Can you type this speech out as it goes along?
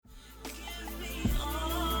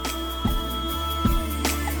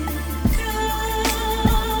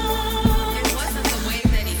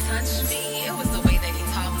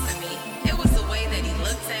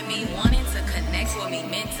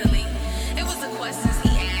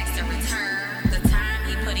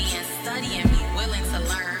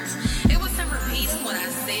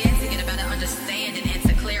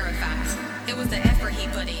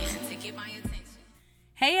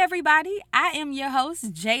Hey everybody, I am your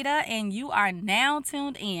host Jada, and you are now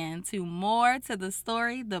tuned in to More to the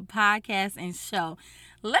Story, the podcast and show.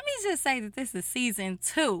 Let me just say that this is season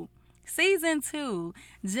 2. Season 2.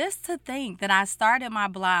 Just to think that I started my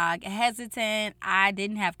blog hesitant. I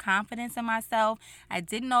didn't have confidence in myself. I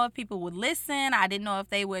didn't know if people would listen. I didn't know if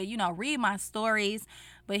they would, read my stories.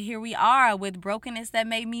 But here we are with Brokenness That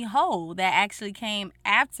Made Me Whole, that actually came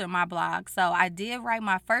after my blog. So I did write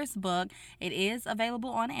my first book. It is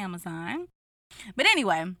available on Amazon. But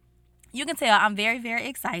anyway, you can tell I'm very, very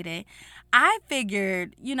excited. I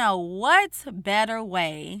figured, what better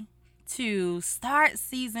way to start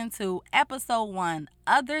season 2, episode 1,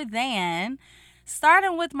 other than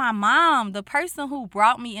starting with my mom, the person who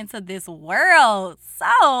brought me into this world.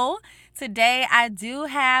 So today I do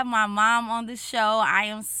have my mom on the show. I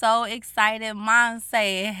am so excited. Mom,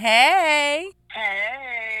 say hey.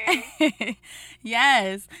 Hey.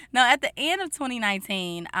 Yes. Now, at the end of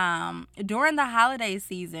 2019, during the holiday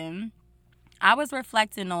season, I was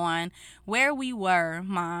reflecting on where we were,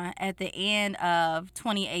 Ma, at the end of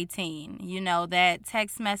 2018. That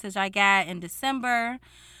text message I got in December.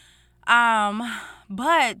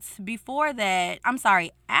 But before that,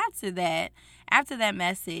 after that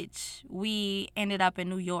message, we ended up in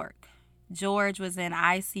New York. George was in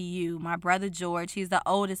ICU. My brother George, he's the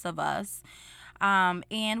oldest of us.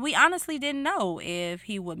 And we honestly didn't know if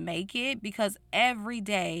he would make it because every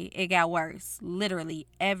day it got worse. Literally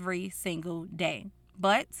every single day.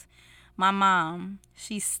 But my mom,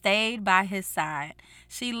 she stayed by his side.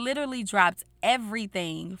 She literally dropped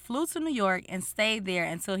everything, flew to New York, and stayed there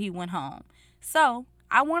until he went home. So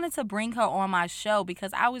I wanted to bring her on my show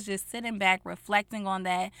because I was just sitting back reflecting on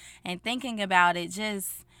that and thinking about it,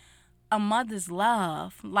 just a mother's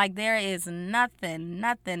love. Like, there is nothing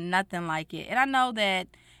like it. And I know that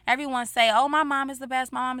everyone say, oh, my mom is the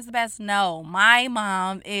best. My mom is the best. No, my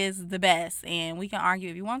mom is the best. And we can argue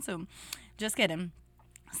if you want to. Just kidding.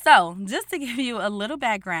 So, just to give you a little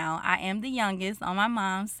background, I am the youngest on my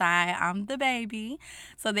mom's side. I'm the baby.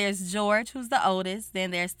 So, there's George, who's the oldest.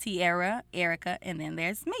 Then there's Tiara, Erica, and then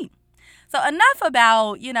there's me. So, enough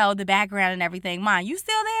about, the background and everything. Mom, you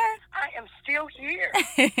still there? I am still here.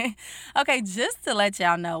 Okay, just to let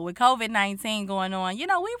y'all know, with COVID-19 going on, we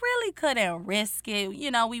really couldn't risk it.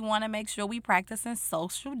 We want to make sure we practicing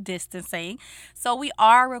social distancing. So we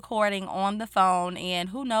are recording on the phone, and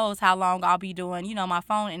who knows how long I'll be doing, my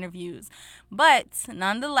phone interviews. But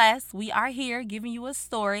nonetheless, we are here giving you a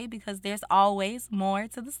story because there's always more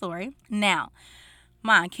to the story. Now,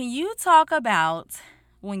 Mom, can you talk about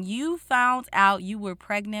when you found out you were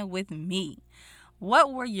pregnant with me?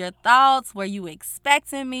 What were your thoughts? Were you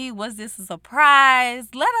expecting me? Was this a surprise?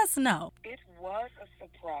 Let us know. It was a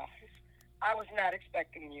surprise. I was not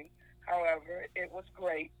expecting you. However, it was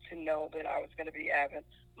great to know that I was going to be having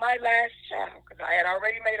my last child because I had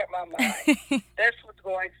already made up my mind. This was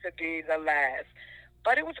going to be the last.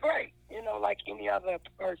 But it was great. Like any other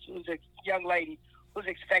person, who's a young lady who's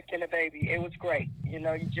expecting a baby, it was great.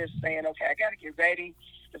 You're just saying, okay, I got to get ready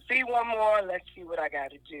to see one more. Let's see what I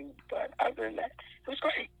got to do. But other than that, it was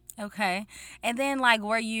great. Okay. And then,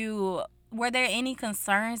 were there any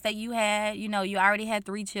concerns that you had? You already had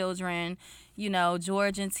 3 children,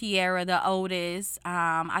 George and Tiara, the oldest.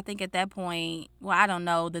 I think at that point, well, I don't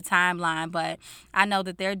know the timeline, but I know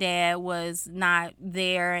that their dad was not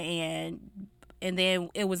there, and then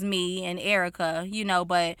it was me and Erica,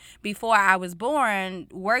 but before I was born,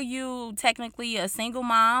 were you technically a single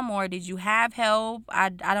mom or did you have help? I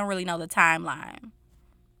don't really know the timeline.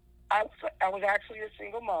 I was actually a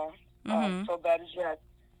single mom, so that is yes.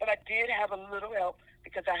 But I did have a little help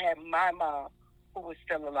because I had my mom who was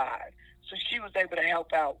still alive. So she was able to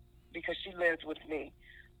help out because she lived with me.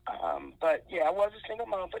 But yeah, I was a single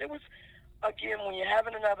mom. But it was, again, when you're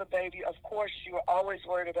having another baby, of course, you're always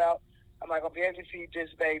worried about, am I going to be able to feed this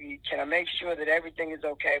baby? Can I make sure that everything is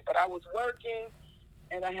okay? But I was working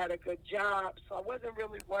and I had a good job, so I wasn't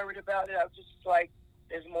really worried about it. I was just like,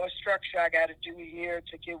 there's more structure I got to do here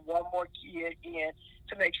to get one more kid in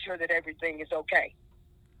to make sure that everything is okay.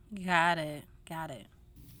 Got it.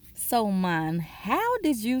 So, Mon, how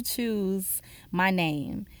did you choose my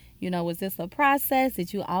name? Was this a process?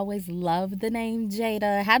 Did you always love the name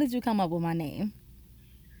Jada? How did you come up with my name?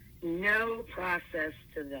 No process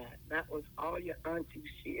to that. That was all your auntie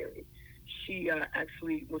Sherry. She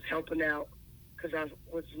actually was helping out because I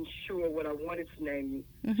wasn't sure what I wanted to name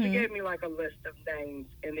you. She gave me like a list of names,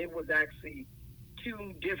 and it was actually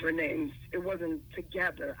 2 different names. It wasn't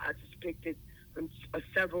together. I just picked it from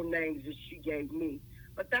several names that she gave me.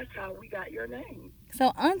 But that's how we got your name.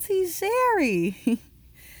 So, Auntie Sherry.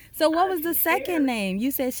 So what was the second name?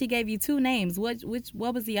 You said she gave you two names. What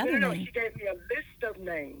was the other name? She gave me a list of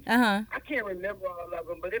names. Uh-huh. I can't remember all of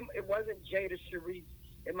them, but it wasn't Jada Sharice.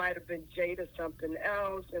 It might have been Jada something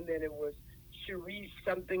else, and then it was Sharice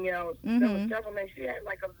something else. There were several names. She had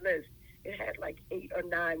like a list. It had like 8 or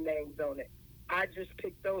 9 names on it. I just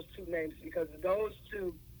picked those 2 names because those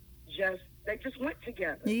 2 they just went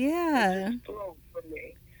together. Yeah. It just flowed for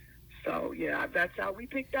me. So, yeah, that's how we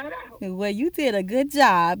picked that out. Well, you did a good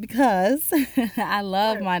job because I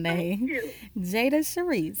love my name. Jada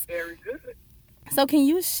Sharice. Very good. So can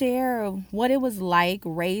you share what it was like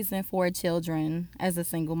raising 4 children as a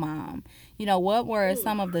single mom? You know, what were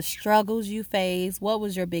some of the struggles you faced? What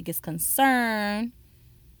was your biggest concern?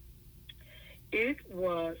 It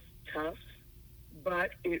was tough, but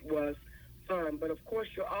it was fun. But, of course,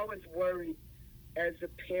 you're always worried as a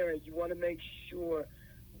parent. You want to make sure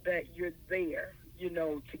that you're there,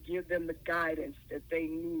 to give them the guidance that they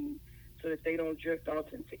need so that they don't drift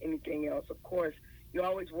off into anything else. Of course, you're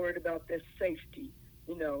always worried about their safety.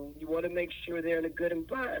 You want to make sure they're in a good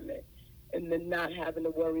environment and then not having to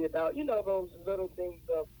worry about, those little things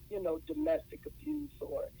of, domestic abuse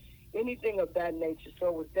or anything of that nature. So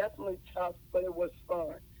it was definitely tough, but it was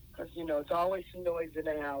fun because, it's always some noise in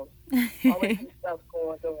the house, always some stuff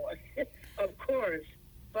going on, of course.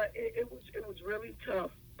 But it was really tough.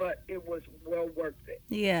 But it was well worth it.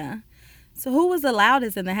 Yeah. So who was the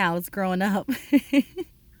loudest in the house growing up?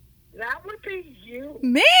 That would be you.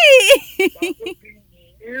 Me? That would be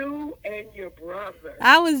you and your brother.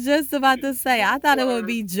 I was just about to say, I thought it would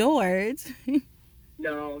be George.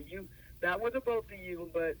 No, that was both of you,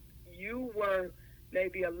 but you were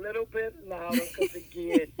maybe a little bit louder because,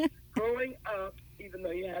 again, growing up, even though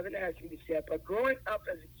you haven't asked me this yet, but growing up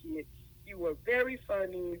as a kid, you were very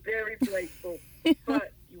funny, very playful,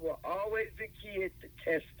 but you were always the kid to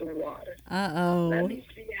test the water. Uh-oh. Let me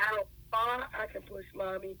see how far I can push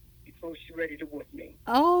Mommy before she's ready to whoop me.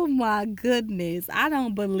 Oh, my goodness. I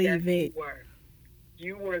don't believe it.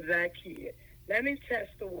 You were that kid. Let me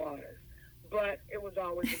test the waters. But it was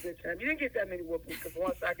always a good time. You didn't get that many whoopings because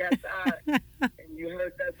once I got tired and you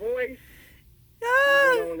heard that voice,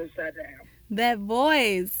 you went on and sat down. That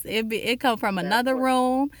voice, it come from another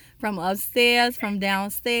room, from upstairs, from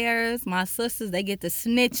downstairs. My sisters, they get to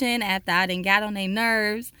snitching after I done got on their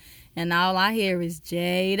nerves. And all I hear is,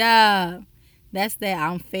 Jada. That's that.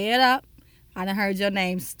 I'm fed up. I done heard your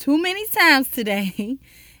names too many times today.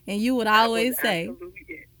 And you would always say,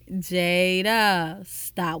 Jada,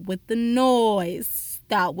 stop with the noise.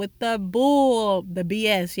 Stop with the bull. The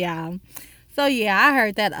BS, y'all. So, yeah, I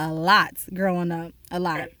heard that a lot growing up. A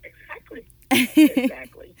lot.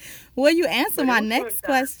 Exactly. Well, you answered my next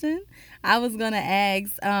question. I was going to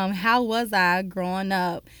ask, how was I growing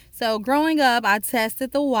up? So growing up, I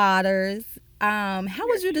tested the waters. How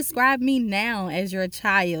would you describe me now as your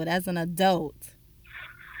child, as an adult?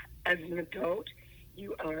 As an adult,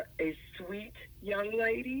 you are a sweet young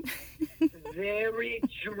lady, very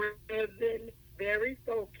driven, very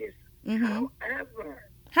focused. Mm-hmm.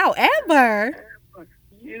 However,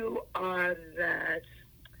 you are that.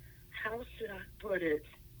 How should I put it?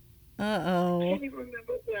 Uh-oh. I can't even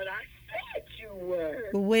remember what I said you were.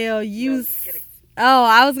 Well,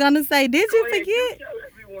 I was going to say, did you forget? You tell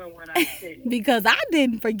everyone what I said. Because I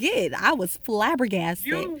didn't forget. I was flabbergasted.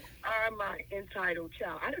 You are my entitled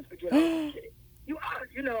child. I didn't forget all the shit. You are,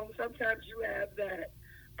 sometimes you have that.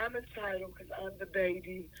 I'm entitled because I'm the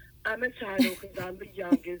baby. I'm entitled because I'm the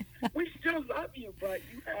youngest. We still love you, but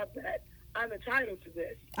you have that. I'm entitled to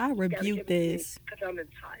this. I rebuke this. Because I'm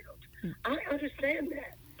entitled. I understand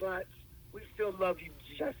that, but we still love you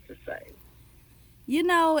just the same.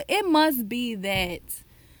 It must be that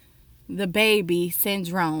the baby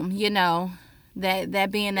syndrome,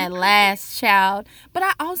 that being that last child. But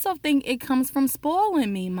I also think it comes from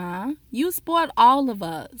spoiling me, Ma. You spoiled all of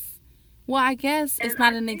us. Well, I guess it's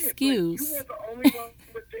not an excuse. You were the only one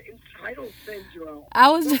with the entitled syndrome.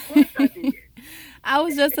 I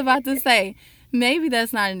was just about to say, maybe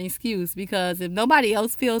that's not an excuse, because if nobody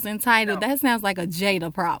else feels entitled, that sounds like a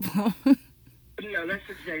Jada problem. No, that's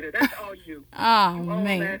a Jada. That's all you. Oh,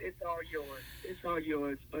 man. That, it's all yours. It's all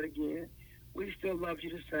yours. But again, we still love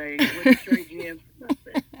you the same. We're trade in for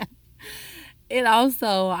nothing. It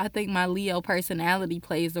also, I think my Leo personality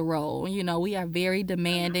plays a role. We are very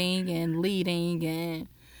demanding and leading, and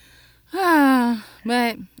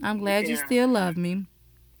but I'm glad you still love me.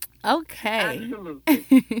 Okay.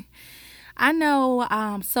 Absolutely. I know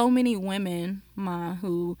so many women,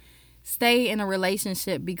 who stay in a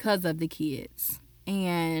relationship because of the kids.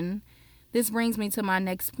 And this brings me to my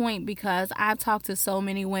next point, because I've talked to so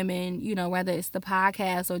many women, you know, whether it's the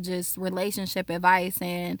podcast or just relationship advice,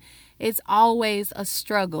 and it's always a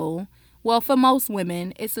struggle. Well, for most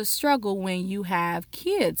women, it's a struggle when you have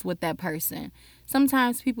kids with that person.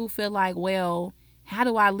 Sometimes people feel like, well, how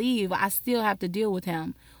do I leave? I still have to deal with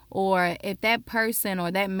him. Or if that person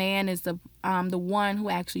or that man is the one who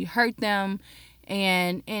actually hurt them,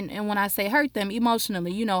 and when I say hurt them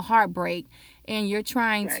emotionally, you know, heartbreak, and you're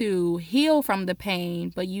trying to heal from the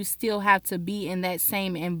pain, but you still have to be in that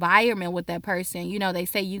same environment with that person. You know, they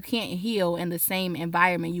say you can't heal in the same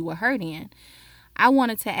environment you were hurt in. I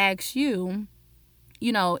wanted to ask you,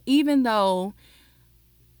 you know, even though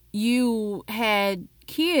you had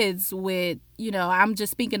kids with, you know, I'm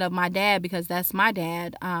just speaking of my dad because that's my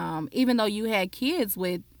dad. Even though you had kids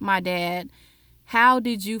with my dad, how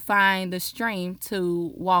did you find the strength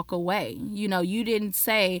to walk away? You know, you didn't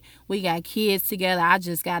say, we got kids together, I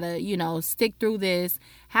just gotta, you know, stick through this.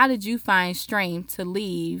 How did you find strength to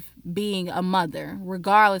leave being a mother,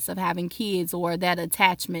 regardless of having kids or that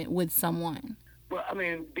attachment with someone? Well, I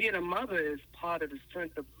mean, being a mother is part of the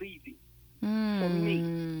strength of leaving. For me,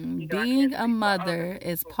 you know, being a mother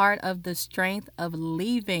is part of the strength of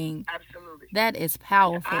leaving. Absolutely. That is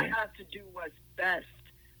powerful. I have to do what's best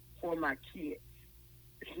for my kids.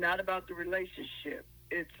 It's not about the relationship.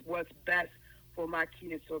 It's what's best for my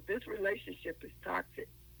kids. So if this relationship is toxic,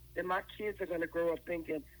 then my kids are going to grow up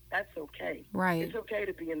thinking that's okay. Right. It's okay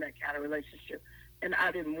to be in that kind of relationship. And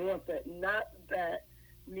I didn't want that. Not that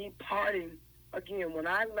me parting, again, when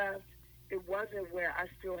I left, it wasn't where I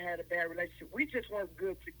still had a bad relationship. We just weren't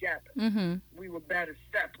good together. Mm-hmm. We were better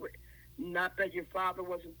separate. Not that your father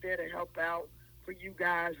wasn't there to help out for you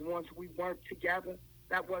guys once we weren't together.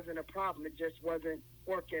 That wasn't a problem. It just wasn't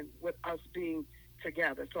working with us being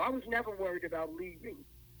together. So I was never worried about leaving.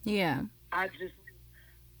 Yeah. I just,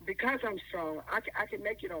 because I'm strong, I can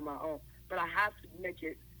make it on my own. But I have to make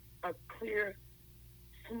it a clear,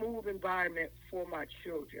 smooth environment for my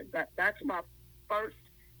children. That's my first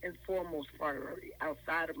and foremost priority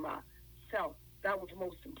outside of myself. That was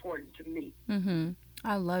most important to me. Mm-hmm.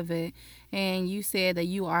 I love it. And you said that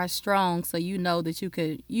you are strong, so you know that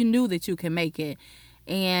you knew that you could make it.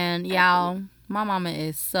 And y'all, my mama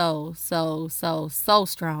is so strong.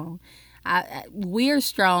 We're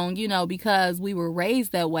strong, you know, because we were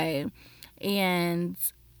raised that way. And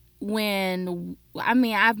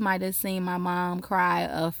I might have seen my mom cry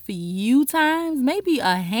a few times, maybe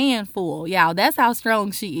a handful. Y'all, that's how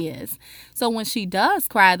strong she is. So when she does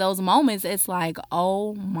cry, those moments, it's like,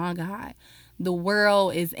 oh my God, the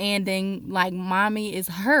world is ending. Like, mommy is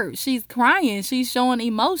hurt. She's crying. She's showing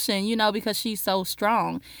emotion, you know, because she's so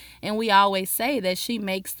strong. And we always say that she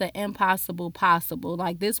makes the impossible possible.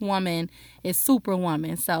 Like, this woman is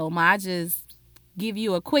superwoman. So I just give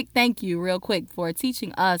you a quick thank you real quick for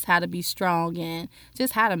teaching us how to be strong and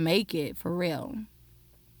just how to make it for real.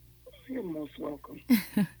 You're most welcome.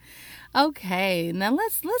 Okay, now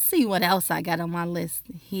let's see what else I got on my list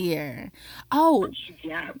here. Oh,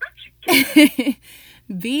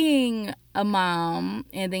 being a mom,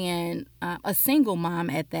 and then a single mom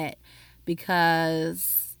at that,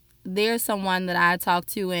 because there's someone that I talked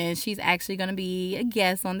to, and she's actually going to be a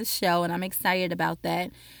guest on the show, and I'm excited about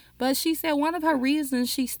that. But she said one of her reasons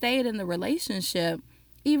she stayed in the relationship,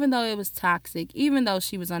 even though it was toxic, even though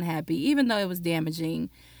she was unhappy, even though it was damaging,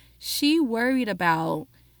 she worried about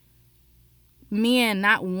men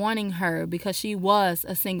not wanting her because she was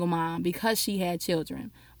a single mom, because she had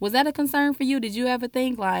children. Was that a concern for you? Did you ever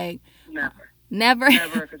think like... Never. Never?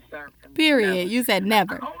 Never a concern for me. Period. Never. You said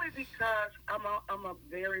never. Only because I'm a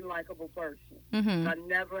very likable person. Mm-hmm. I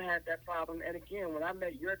never had that problem. And again, when I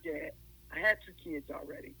met your dad, I had 2 kids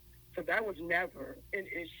already. So that was never an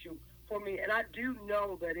issue for me. And I do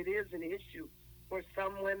know that it is an issue for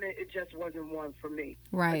some women. It just wasn't one for me.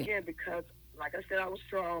 Right. Again, because, like I said, I was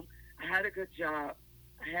strong. I had a good job.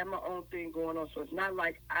 I had my own thing going on. So it's not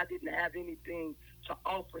like I didn't have anything to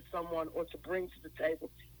offer someone or to bring to the table,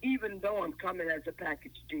 even though I'm coming as a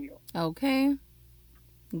package deal. Okay.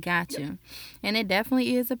 Gotcha. Yep. And it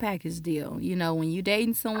definitely is a package deal. You know, when you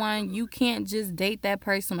dating someone, you can't just date that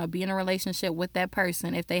person or be in a relationship with that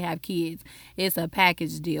person if they have kids. It's a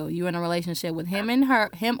package deal. You're in a relationship with him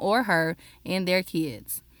or her and their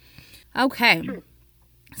kids. Okay. True.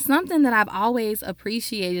 Something that I've always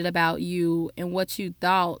appreciated about you and what you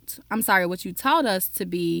taught us to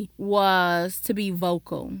be was to be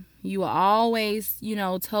vocal. You always,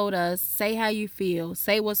 told us, say how you feel,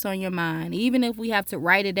 say what's on your mind. Even if we have to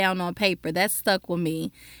write it down on paper, that stuck with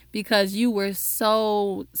me because you were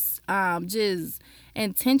so just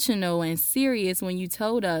intentional and serious when you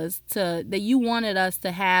told us that you wanted us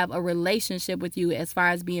to have a relationship with you as far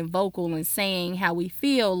as being vocal and saying how we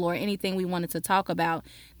feel or anything we wanted to talk about,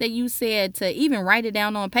 that you said to even write it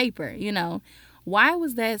down on paper. Why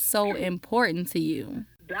was that so important to you?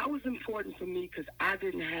 That was important for me because I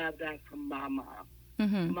didn't have that from my mom.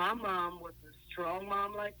 Mm-hmm. My mom was a strong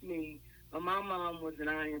mom like me, but my mom was an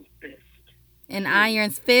iron fist. An iron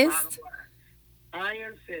fist?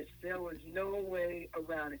 Iron fist. There was no way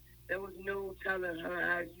around it. There was no telling her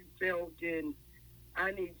how you felt and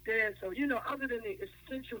I need this. So, other than the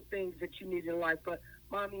essential things that you need in life. But,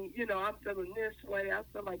 Mommy, I'm feeling this way. I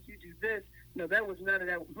feel like you do this. No, there was none of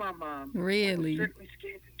that with my mom. Really? I was strictly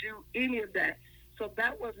scared to do any of that. So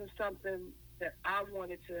that wasn't something that I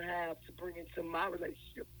wanted to have to bring into my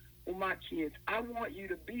relationship with my kids. I want you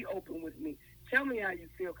to be open with me. Tell me how you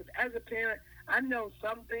feel. Because as a parent, I know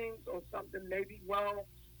some things or something may be wrong,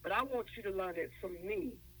 but I want you to learn it from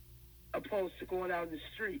me opposed to going out in the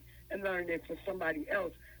street and learning it from somebody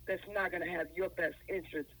else that's not going to have your best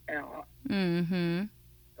interests at heart. Mm-hmm.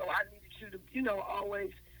 So I needed you to,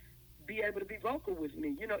 always be able to be vocal with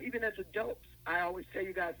me. Even as adults, I always tell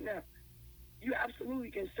you guys now, you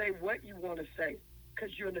absolutely can say what you want to say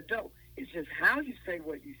because you're an adult. It's just how you say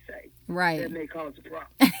what you say that may cause a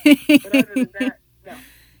problem. But other than that,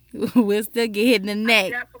 no. We'll still get hit in the neck. I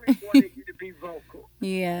definitely wanted you to be vocal.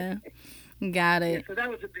 Yeah, got it. Yeah, so that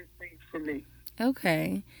was a big thing for me.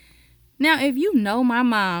 Okay. Now, if you know my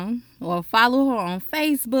mom or follow her on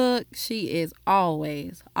Facebook, she is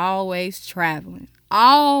always traveling.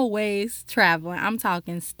 Always traveling. I'm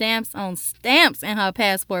talking stamps on stamps in her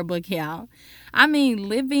passport book, y'all. I mean,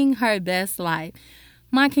 living her best life.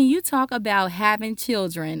 Ma, can you talk about having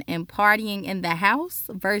children and partying in the house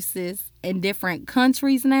versus in different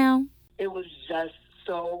countries now? It was just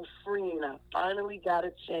so freeing. I finally got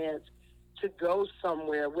a chance to go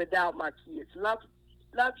somewhere without my kids. Love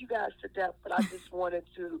you guys to death, but I just wanted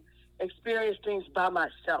to experience things by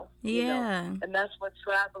myself. Yeah. And that's what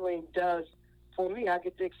traveling does for me. I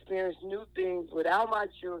get to experience new things without my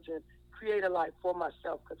children, create a life for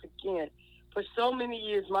myself. Because again, for so many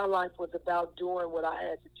years, my life was about doing what I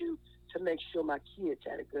had to do to make sure my kids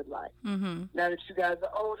had a good life. Mm-hmm. Now that you guys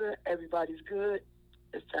are older, everybody's good,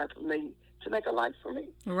 it's time for me to make a life for me.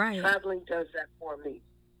 Right. Traveling does that for me.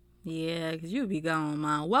 Yeah, because you be gone,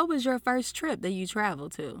 Mom. What was your first trip that you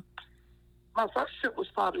traveled to? My first trip was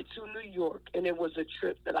probably to New York, and it was a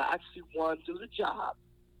trip that I actually won through the job.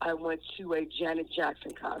 I went to a Janet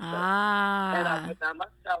Jackson concert. And I went by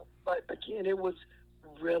myself. But again, it was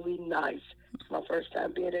really nice. It's my first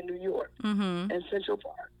time being in New York and Central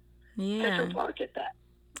Park. Yeah. Central Park at that.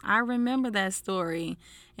 I remember that story.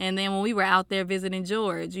 And then when we were out there visiting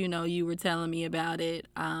George, you were telling me about it.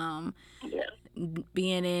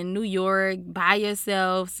 Being in New York by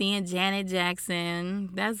yourself, seeing Janet Jackson.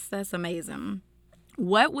 That's amazing.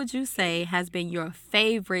 What would you say has been your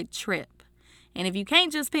favorite trip? And if you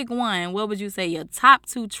can't just pick one, what would you say your top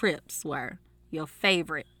 2 trips were? Your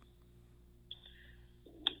favorite?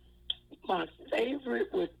 My favorite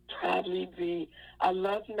would probably be, I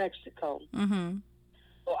love Mexico. Mm-hmm.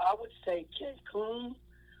 So I would say Cancun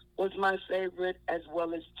was my favorite, as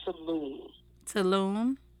well as Tulum.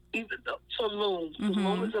 Tulum? Even though Tulum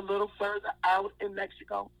is a little further out in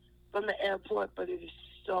Mexico from the airport, but it is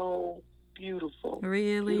so beautiful.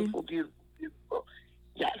 Really? Beautiful, beautiful, beautiful.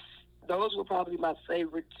 Yes. Those were probably my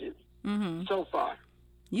favorite too so far.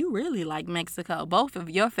 You really like Mexico. Both of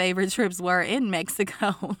your favorite trips were in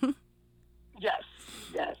Mexico.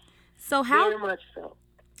 Yes. So very much so.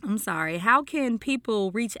 I'm sorry. How can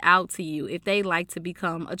people reach out to you if they like to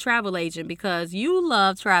become a travel agent? Because you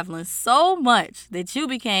love traveling so much that you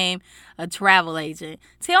became a travel agent.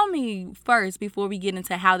 Tell me first, before we get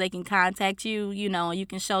into how they can contact you, you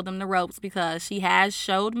can show them the ropes, because she has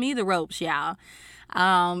showed me the ropes, y'all.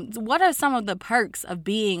 What are some of the perks of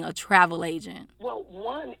being a travel agent? Well,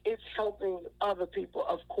 one is helping other people,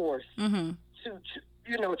 of course,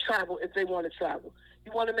 to travel if they want to travel.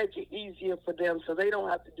 You want to make it easier for them so they don't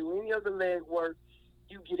have to do any of the legwork.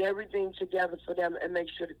 You get everything together for them and make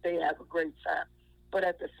sure that they have a great time. But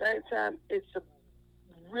at the same time, it's a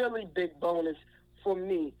really big bonus for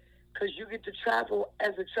me because you get to travel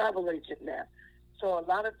as a travel agent now. So a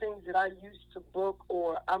lot of things that I used to book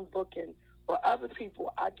or I'm booking for other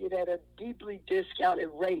people, I get at a deeply discounted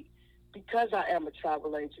rate because I am a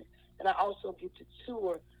travel agent. And I also get to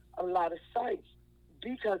tour a lot of sites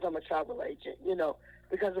because I'm a travel agent,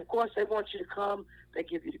 because of course they want you to come They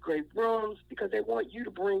give you the great rooms because they want you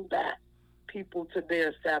to bring back people to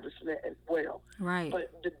their establishment as well. Right.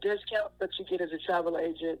 But the discounts that you get as a travel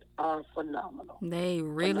agent are phenomenal. They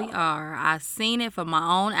really are. I've seen it from my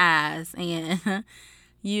own eyes, and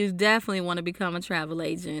you definitely want to become a travel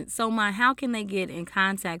agent. So, how can they get in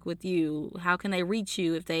contact with you? How can they reach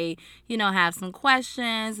you if they, have some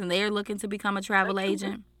questions and they're looking to become a travel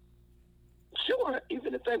agent? Sure.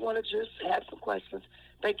 Even if they want to just have some questions,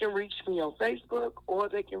 they can reach me on Facebook or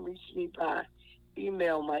they can reach me by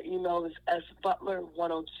email. My email is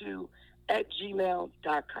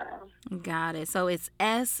sbutler102@gmail.com. Got it. So it's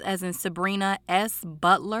S as in Sabrina,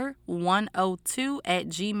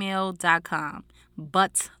 sbutler102@gmail.com.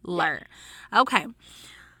 Butler. Okay.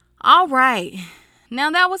 All right.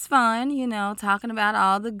 Now that was fun, talking about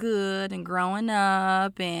all the good and growing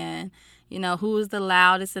up and, who was the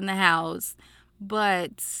loudest in the house.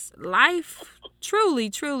 But life truly,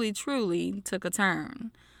 truly, truly took a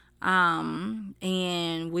turn.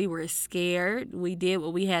 And we were scared. We did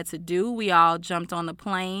what we had to do. We all jumped on the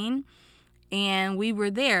plane and we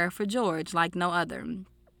were there for George like no other.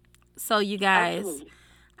 So you guys, Absolutely.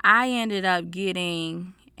 I ended up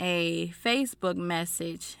getting a Facebook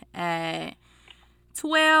message at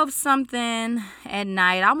 12 something at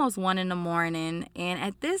night, almost 1 in the morning. And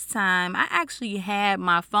at this time, I actually had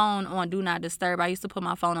my phone on Do Not Disturb. I used to put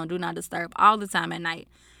my phone on Do Not Disturb all the time at night.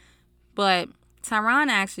 But Tyron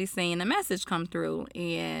actually seen the message come through,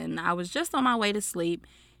 and I was just on my way to sleep,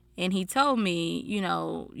 and he told me,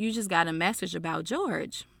 you just got a message about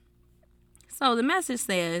George. So the message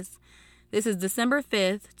says, this is December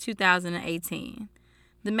 5th, 2018.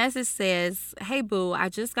 The message says, hey, boo, I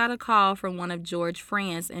just got a call from one of George's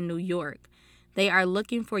friends in New York. They are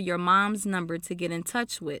looking for your mom's number to get in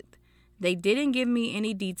touch with. They didn't give me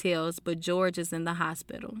any details, but George is in the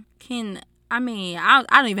hospital. I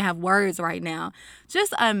don't even have words right now.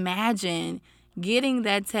 Just imagine getting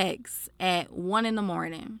that text at 1 in the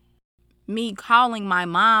morning. Me calling my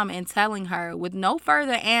mom and telling her with no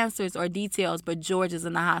further answers or details, but George is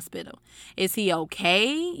in the hospital. Is he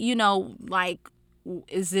okay?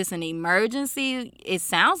 Is this an emergency? It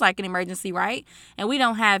sounds like an emergency, right? And we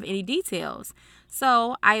don't have any details.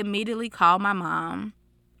 So I immediately called my mom,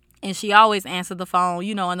 and she always answered the phone,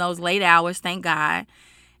 in those late hours, thank God.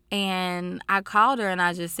 And I called her and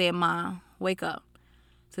I just said, Mom, wake up.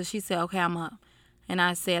 So she said, okay, I'm up. And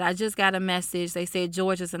I said, I just got a message. They said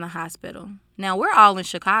George is in the hospital. Now, we're all in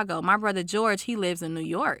Chicago. My brother George, he lives in New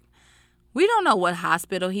York. We don't know what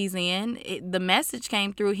hospital he's in. The message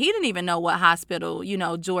came through. He didn't even know what hospital,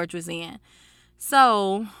 George was in.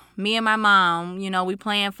 So me and my mom, we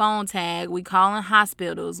playing phone tag. We calling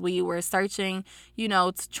hospitals. We were searching,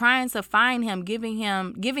 trying to find him, giving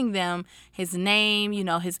them his name,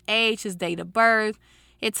 his age, his date of birth.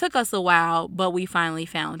 It took us a while, but we finally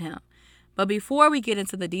found him. But before we get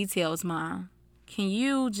into the details, Mom, can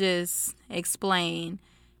you just explain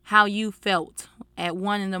how you felt at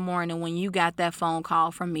 1 in the morning when you got that phone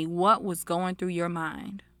call from me? What was going through your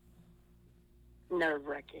mind?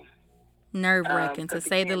 Nerve-wracking. Nerve-wracking, to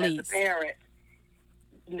say the least. To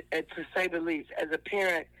say the least. As a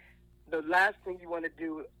parent, the last thing you want to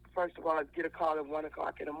do, first of all, is get a call at 1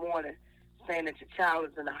 o'clock in the morning saying that your child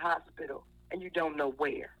is in the hospital and you don't know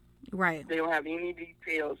where. Right. They don't have any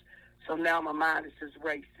details. So now my mind is just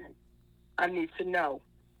racing. I need to know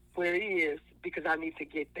where he is because I need to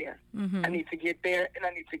get there. Mm-hmm. I need to get there, and I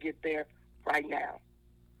need to get there right now.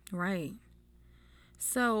 Right.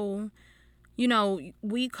 So,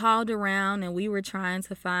 we called around and we were trying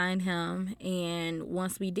to find him. And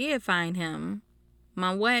once we did find him,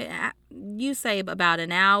 Mom, you say about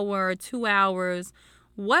an hour or 2 hours.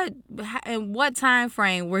 What time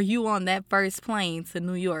frame were you on that first plane to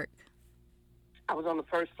New York? I was on the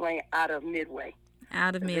first plane out of Midway.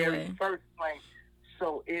 The very first plane.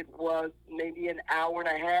 So it was maybe an hour and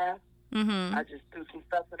a half. Mm-hmm. I just threw some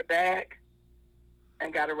stuff in the bag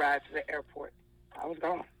and got a ride to the airport. I was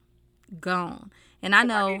gone. And I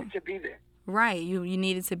know. I needed to be there. Right. You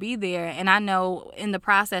needed to be there. And I know in the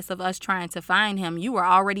process of us trying to find him, you were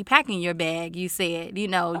already packing your bag, you said,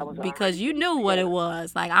 because you knew what it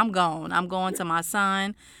was. Like, I'm gone. I'm going to my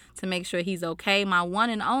son to make sure he's okay. My one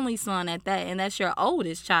and only son at that. And that's your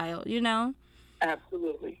oldest child,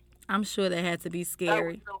 Absolutely. I'm sure that had to be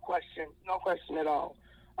scary. No question at all.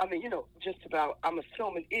 I mean, just about, I'm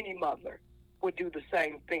assuming any mother would do the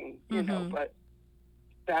same thing, but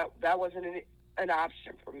that wasn't an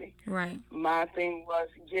option for me. Right. My thing was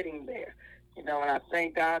getting there, and I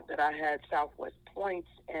thank God that I had Southwest points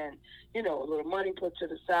and, a little money put to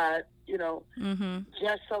the side, mm-hmm.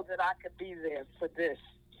 just so that I could be there for this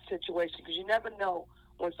situation, because you never know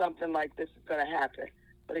when something like this is going to happen.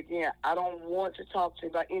 But again, I don't want to talk to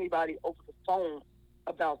anybody over the phone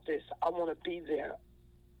about this. I want to be there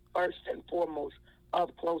first and foremost,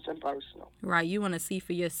 up close and personal. Right. You want to see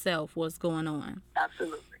for yourself what's going on.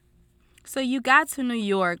 Absolutely. So you got to New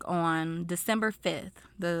York on December 5th,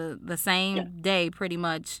 the same day pretty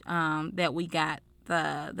much that we got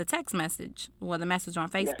the text message or the message on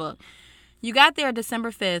Facebook. Yes. You got there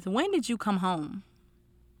December 5th. When did you come home?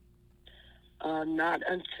 Not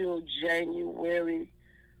until January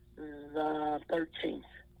the 13th.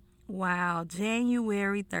 Wow,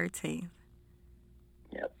 January 13th.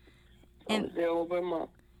 Yep. So I was there over a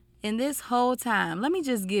month. In this whole time, let me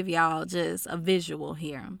just give y'all just a visual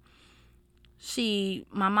here.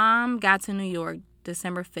 My mom got to New York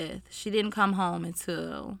December 5th. She didn't come home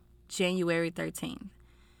until January 13th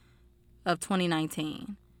of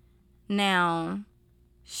 2019. Now,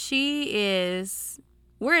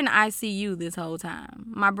 we're in ICU this whole time.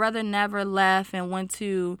 My brother never left and went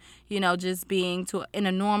to, just being in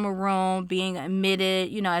a normal room, being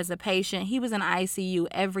admitted, as a patient. He was in ICU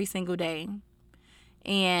every single day.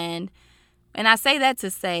 And I say that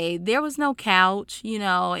to say there was no couch,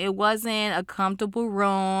 it wasn't a comfortable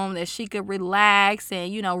room that she could relax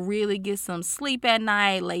and, really get some sleep at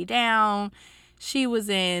night, lay down. She was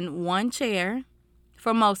in one chair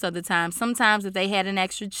for most of the time. Sometimes if they had an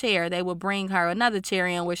extra chair, they would bring her another chair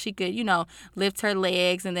in where she could, lift her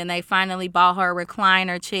legs, and then they finally bought her a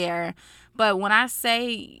recliner chair. But when I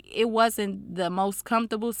say it wasn't the most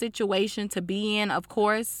comfortable situation to be in, of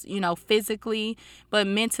course, physically, but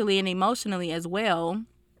mentally and emotionally as well.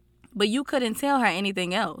 But you couldn't tell her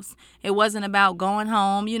anything else. It wasn't about going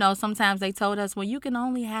home. Sometimes they told us, well, you can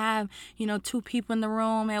only have, 2 people in the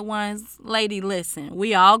room at once. Lady, listen,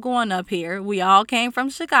 we all going up here. We all came from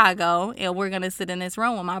Chicago, and we're going to sit in this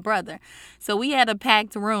room with my brother. So we had a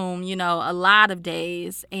packed room, a lot of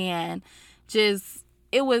days, and just...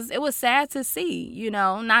 It was sad to see,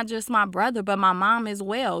 not just my brother, but my mom as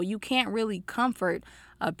well. You can't really comfort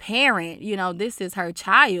a parent. This is her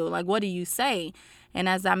child. Like, what do you say? And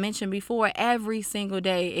as I mentioned before, every single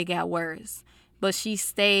day it got worse. But she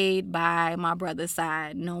stayed by my brother's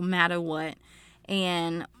side no matter what.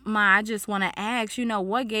 And I just want to ask,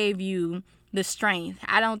 what gave you the strength?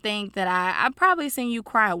 I don't think that I probably seen you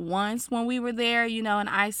cry once when we were there, in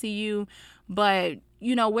ICU, but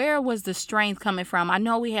where was the strength coming from? I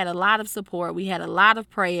know we had a lot of support. We had a lot of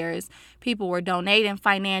prayers. People were donating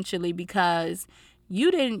financially because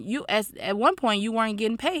at one point you weren't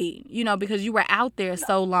getting paid, because you were out there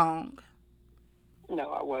so long. No,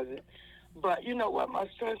 I wasn't. But you know what? My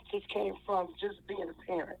strength just came from just being a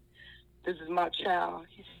parent. This is my child.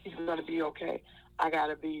 He's going to be okay. I got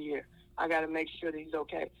to be here. I got to make sure that he's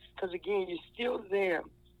okay. Because, again, you're still there.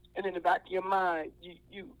 And in the back of your mind,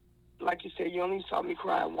 you like you said, you only saw me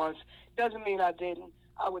cry once. Doesn't mean I didn't.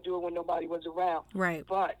 I would do it when nobody was around. Right.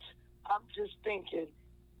 But I'm just thinking,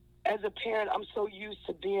 as a parent, I'm so used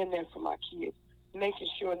to being there for my kids, making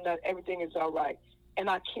sure that everything is all right. And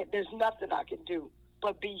there's nothing I can do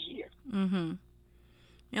but be here. Mm-hmm.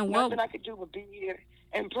 And nothing I could do but be here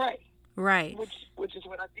and pray. Right. Which is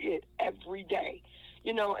what I did every day.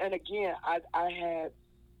 And again, I had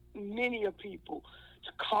many of people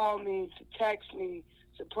to call me, to text me,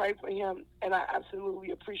 to pray for him, and I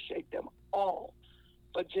absolutely appreciate them all.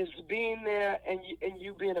 But just being there and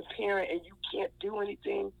you being a parent and you can't do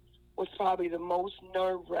anything was probably the most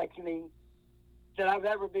nerve-wracking that I've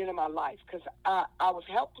ever been in my life, because I was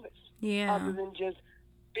helpless. Yeah. Other than just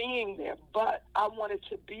being there. But I wanted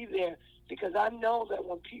to be there because I know that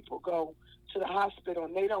when people go to the hospital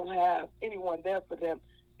and they don't have anyone there for them,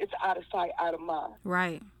 it's out of sight, out of mind.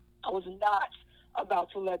 Right. I was not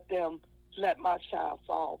about to let my child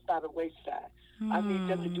fall by the wayside. I need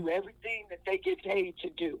them to do everything that they get paid to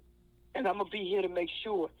do. And I'm going to be here to make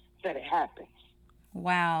sure that it happens.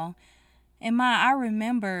 Wow. And I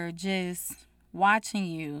remember just watching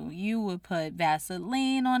you. You would put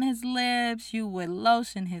Vaseline on his lips. You would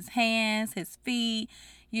lotion his hands, his feet.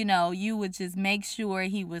 You would just make sure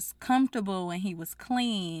he was comfortable and he was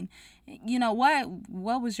clean.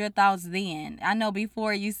 What was your thoughts then? I know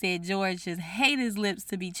before you said George just hate his lips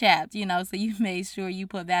to be chapped, so you made sure you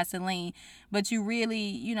put Vaseline, but you really,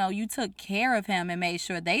 you took care of him and made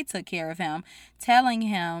sure they took care of him, telling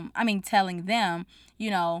them,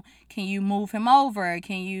 can you move him over?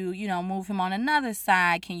 Can you, move him on another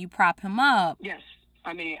side? Can you prop him up? Yes.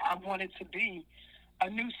 I wanted to be a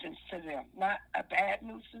nuisance to them, not a bad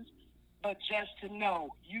nuisance, but just to know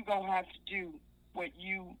you going to have to do what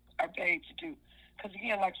you are paid to do. Because,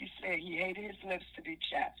 again, like you said, he hated his lips to be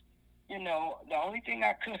chapped. The only thing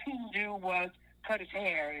I couldn't do was cut his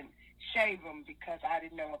hair, and shave him because I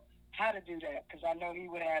didn't know how to do that because I know he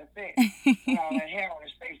would have had a fit with all that hair on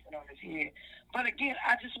his face and on his head. But again,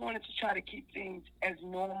 I just wanted to try to keep things as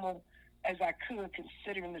normal as I could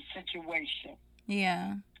considering the situation.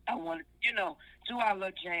 Yeah. I wanted, do our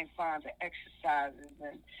little Jane Fonda exercises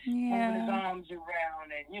and moving his arms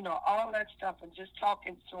around and, all that stuff and just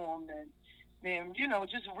talking to him and then,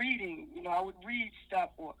 just reading. I would read stuff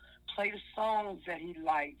or play the songs that he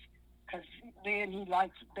liked because then he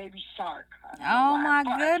likes Baby Shark. Oh, my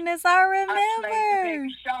goodness, I remember. I played the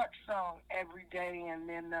Baby Shark song every day and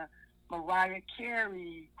then the Mariah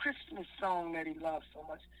Carey Christmas song that he loves so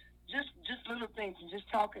much. Just little things and just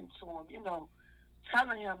talking to him,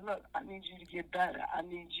 telling him, look, I need you to get better. I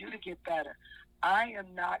need you to get better. I am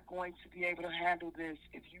not going to be able to handle this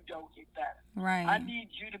if you don't get better. Right. I need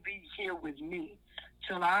you to be here with me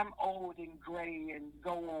till I'm old and gray and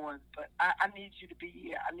go on. But I need you to be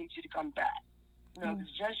here. I need you to come back.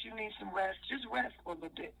 It's just you need some rest. Just rest for a little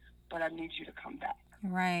bit. But I need you to come back.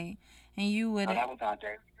 Right. And you would... So that was our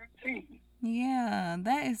daily routine. Yeah,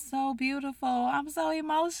 that is so beautiful. I'm so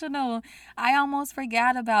emotional. I almost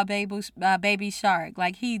forgot about Baby Shark.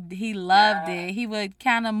 Like he loved it. He would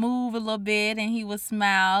kind of move a little bit and he would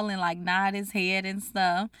smile and like nod his head and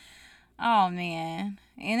stuff. Oh man.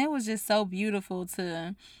 And it was just so beautiful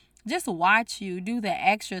to just watch you do the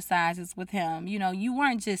exercises with him. You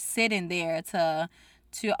weren't just sitting there to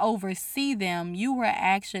oversee them. You were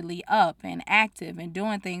actually up and active and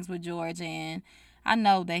doing things with George, and I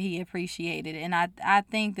know that he appreciated it. And I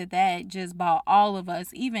think that just brought all of us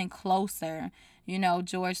even closer.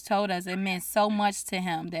 George told us it meant so much to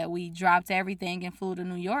him that we dropped everything and flew to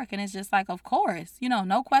New York. And it's just like, of course,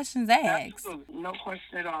 no questions asked. Absolutely. No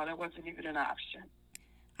question at all. That wasn't even an option.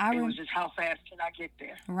 It was just how fast can I get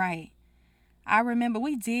there? Right. I remember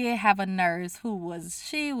we did have a nurse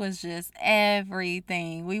she was just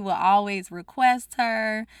everything. We would always request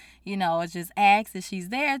her, just ask if she's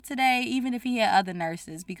there today, even if he had other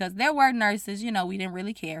nurses, because there were nurses, we didn't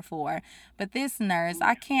really care for. But this nurse,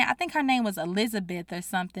 I think her name was Elizabeth or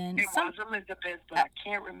something. It was Elizabeth, but I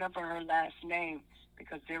can't remember her last name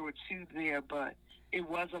because there were two there, but it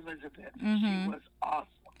was Elizabeth. Mm-hmm. She was awesome.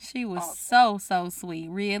 She was so sweet,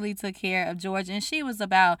 really took care of George. And she was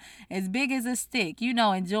about as big as a stick,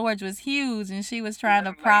 and George was huge and she was trying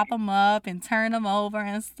to prop him up and turn him over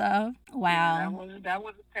and stuff. Wow. Yeah, that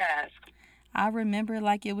was a task. I remember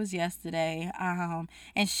like it was yesterday.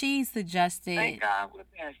 And she suggested... Thank God we're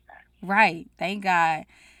past that. Right. Thank God.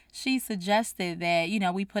 She suggested that,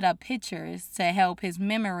 we put up pictures to help his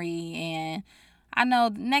memory. And I know,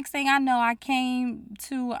 next thing I know, I came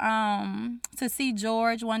to see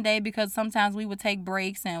George one day because sometimes we would take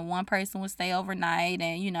breaks and one person would stay overnight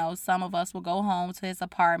and, some of us would go home to his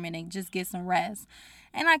apartment and just get some rest.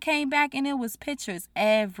 And I came back and it was pictures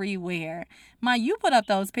everywhere. Ma, you put up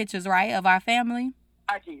those pictures, right, of our family?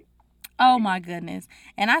 I did. Oh, my goodness.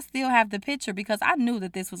 And I still have the picture because I knew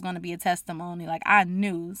that this was going to be a testimony. Like, I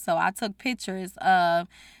knew. So I took pictures of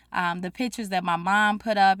the pictures that my mom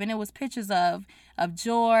put up. And it was pictures of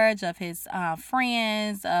George, of his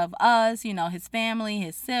friends, of us, his family,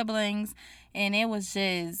 his siblings. And it was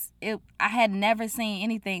just, I had never seen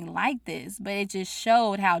anything like this. But it just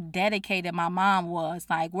showed how dedicated my mom was.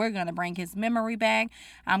 Like, we're going to bring his memory back.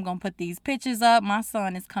 I'm going to put these pictures up. My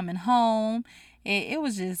son is coming home.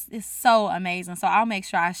 It's so amazing. So I'll make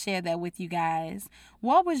sure I share that with you guys.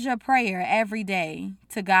 What was your prayer every day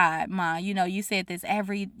to God, Ma? You said this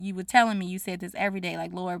you were telling me you said this every day.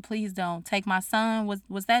 Like, Lord, please don't take my son.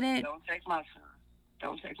 Was that it? Don't take my son.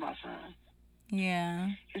 Don't take my son. Yeah.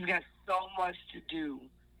 He's got so much to do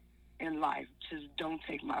in life. Just don't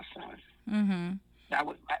take my son. Mm-hmm. That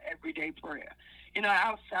was my everyday prayer.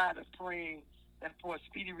 Outside of praying that for a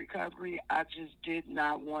speedy recovery, I just did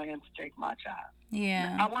not want him to take my child.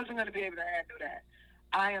 Yeah. I wasn't going to be able to handle that.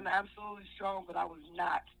 I am absolutely strong, but I was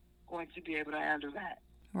not going to be able to handle that.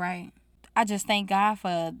 Right. I just thank God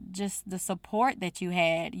for just the support that you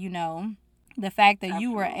had, the fact that Absolutely.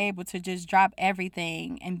 You were able to just drop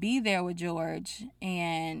everything and be there with George.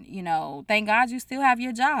 And, thank God you still have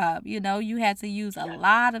your job. You had to use a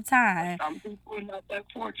lot of time. Some people are not that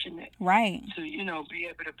fortunate. Right. To, be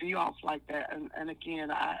able to be off like that. And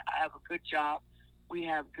again, I have a good job. We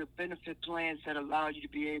have good benefit plans that allow you to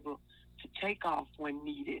be able to take off when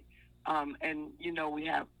needed. And, we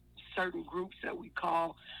have certain groups that we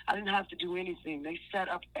call. I didn't have to do anything. They set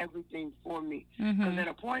up everything for me. Because at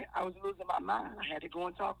a point, I was losing my mind. I had to go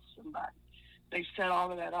and talk to somebody. They set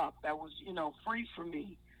all of that up. That was, free for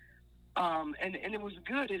me. And it was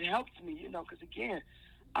good. It helped me, because again,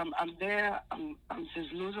 I'm there. I'm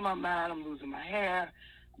just losing my mind. I'm losing my hair.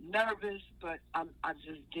 nervous, but I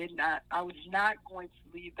just did not. I was not going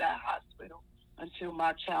to leave that hospital until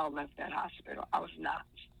my child left that hospital. I was not.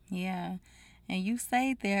 Yeah. And you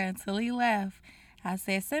stayed there until he left. I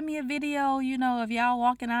said, send me a video, of y'all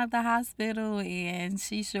walking out of the hospital. And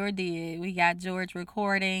she sure did. We got George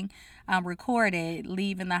recorded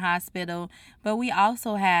leaving the hospital. But we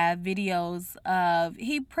also have videos of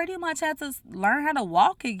he pretty much had to learn how to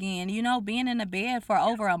walk again, being in the bed for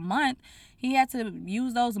over a month. He had to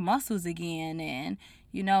use those muscles again. And,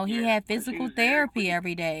 he had physical therapy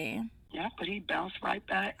every day. Yeah, but he bounced right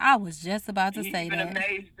back. I was just about to say that. He even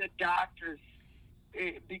amazed the doctors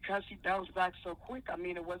because he bounced back so quick. I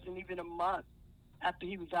mean, it wasn't even a month after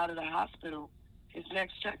he was out of the hospital. His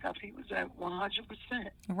next checkup, he was at 100%.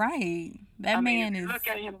 Right. That man is... If you look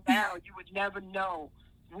at him now, you would never know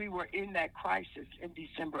we were in that crisis in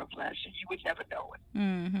December of last year. You would never know it.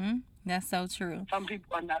 Mm-hmm. That's so true. Some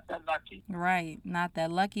people are not that lucky. Right. Not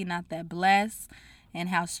that lucky, not that blessed. And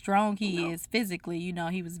how strong he is physically.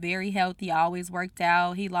 He was very healthy, always worked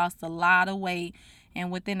out. He lost a lot of weight. And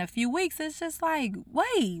within a few weeks, it's just like,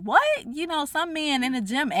 wait, what? Some men in the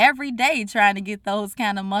gym every day trying to get those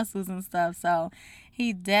kind of muscles and stuff. So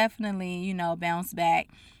he definitely, bounced back.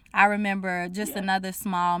 I remember just another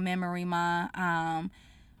small memory, Ma.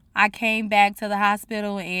 I came back to the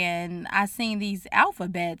hospital and I seen these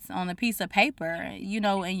alphabets on a piece of paper,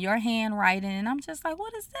 in your handwriting. And I'm just like,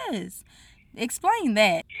 what is this? Explain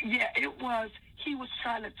that. Yeah, he was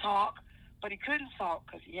trying to talk, but he couldn't talk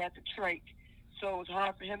because he had the trach. So it was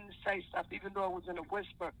hard for him to say stuff, even though it was in a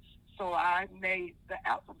whisper. So I made the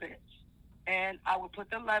alphabets. And I would put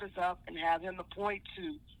the letters up and have him to point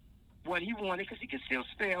to what he wanted, because he could still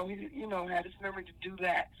spell. He, had his memory to do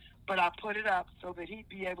that. But I put it up so that he'd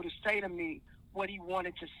be able to say to me what he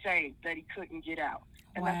wanted to say that he couldn't get out.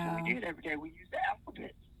 And that's what we did every day. We used the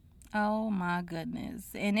alphabets. Oh, my goodness.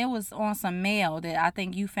 And it was on some mail that I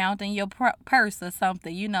think you found in your purse or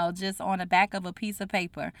something, just on the back of a piece of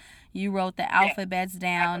paper. You wrote the alphabets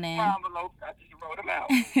down. I just wrote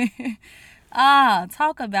them out.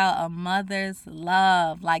 Talk about a mother's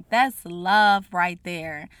love. Like, that's love right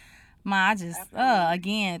there. Ma,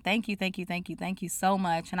 again, thank you so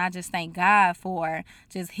much. And I just thank God for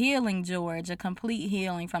just healing George, a complete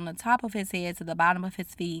healing from the top of his head to the bottom of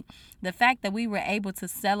his feet. The fact that we were able to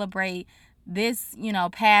celebrate this,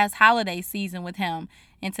 past holiday season with him.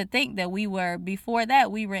 And to think that before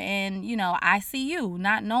that, we were in, ICU,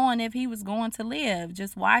 not knowing if he was going to live,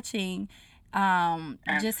 just watching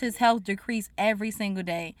just his health decrease every single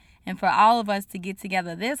day. And for all of us to get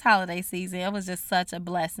together this holiday season, it was just such a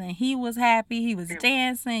blessing. He was happy. He was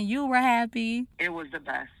dancing. You were happy. It was the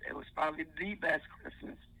best. It was probably the best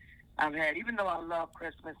Christmas I've had, even though I love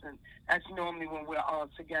Christmas, and that's normally when we're all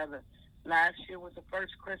together. Last year was the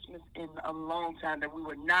first Christmas in a long time that we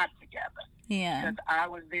were not together. Yeah. Because I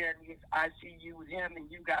was there in his ICU with him, and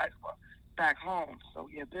you guys were back home. So,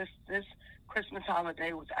 yeah, this Christmas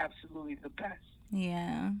holiday was absolutely the best.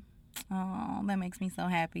 Yeah. Oh, that makes me so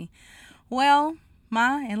happy. Well,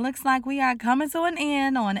 Ma, it looks like we are coming to an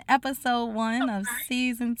end on episode 1 of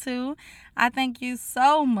season 2. I thank you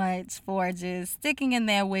so much for just sticking in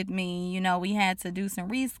there with me. We had to do some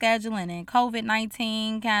rescheduling, and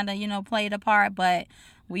COVID-19 kind of, played a part, but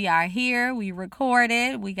we are here. We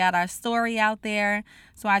recorded. We got our story out there.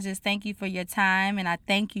 So I just thank you for your time, and I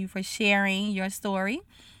thank you for sharing your story.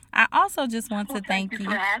 I also just want to thank you.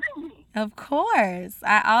 For having me. Of course.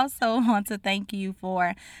 I also want to thank you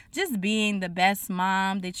for just being the best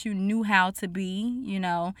mom that you knew how to be,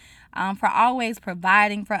 for always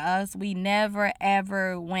providing for us. We never,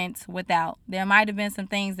 ever went without. There might have been some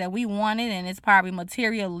things that we wanted, and it's probably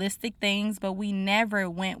materialistic things, but we never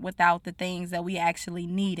went without the things that we actually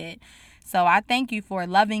needed. So I thank you for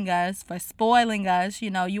loving us, for spoiling us.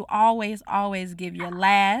 You always give your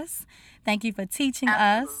last. Thank you for teaching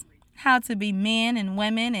us how to be men and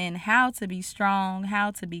women, and how to be strong, how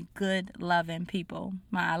to be good, loving people.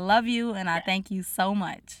 I love you, and I thank you so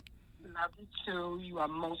much. Love you too. You are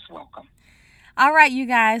most welcome. All right, you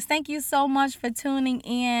guys, thank you so much for tuning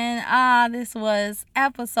in. This was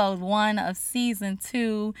episode 1 of season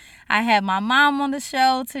 2. I had my mom on the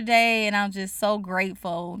show today, and I'm just so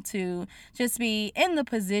grateful to just be in the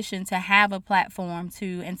position to have a platform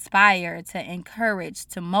to inspire, to encourage,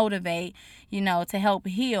 to motivate, to help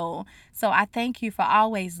heal. So I thank you for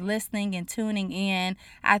always listening and tuning in.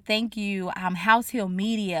 I thank you, House Hill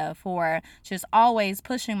Media, for just always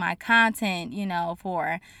pushing my content,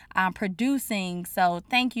 for producing. So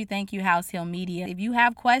thank you, House Hill Media. If you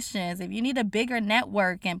have questions, if you need a bigger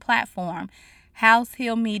network and platform, House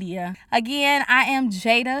Hill Media. Again, I am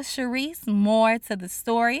Jada Sharice. More to the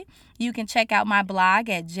story. You can check out my blog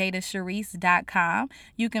at jadasharice.com.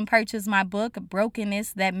 You can purchase my book,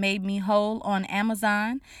 Brokenness That Made Me Whole, on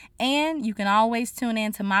Amazon. And you can always tune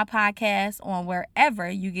in to my podcast on wherever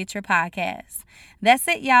you get your podcasts. That's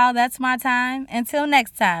it, y'all. That's my time. Until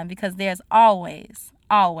next time, because there's always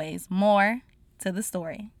more to the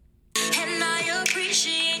story. And I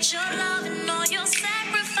appreciate your love and all your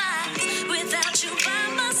sacrifice. Without you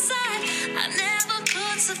by my side, I never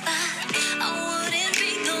could survive. I wouldn't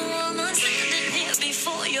be the woman standing here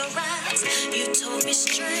before your eyes. You told me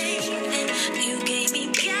straight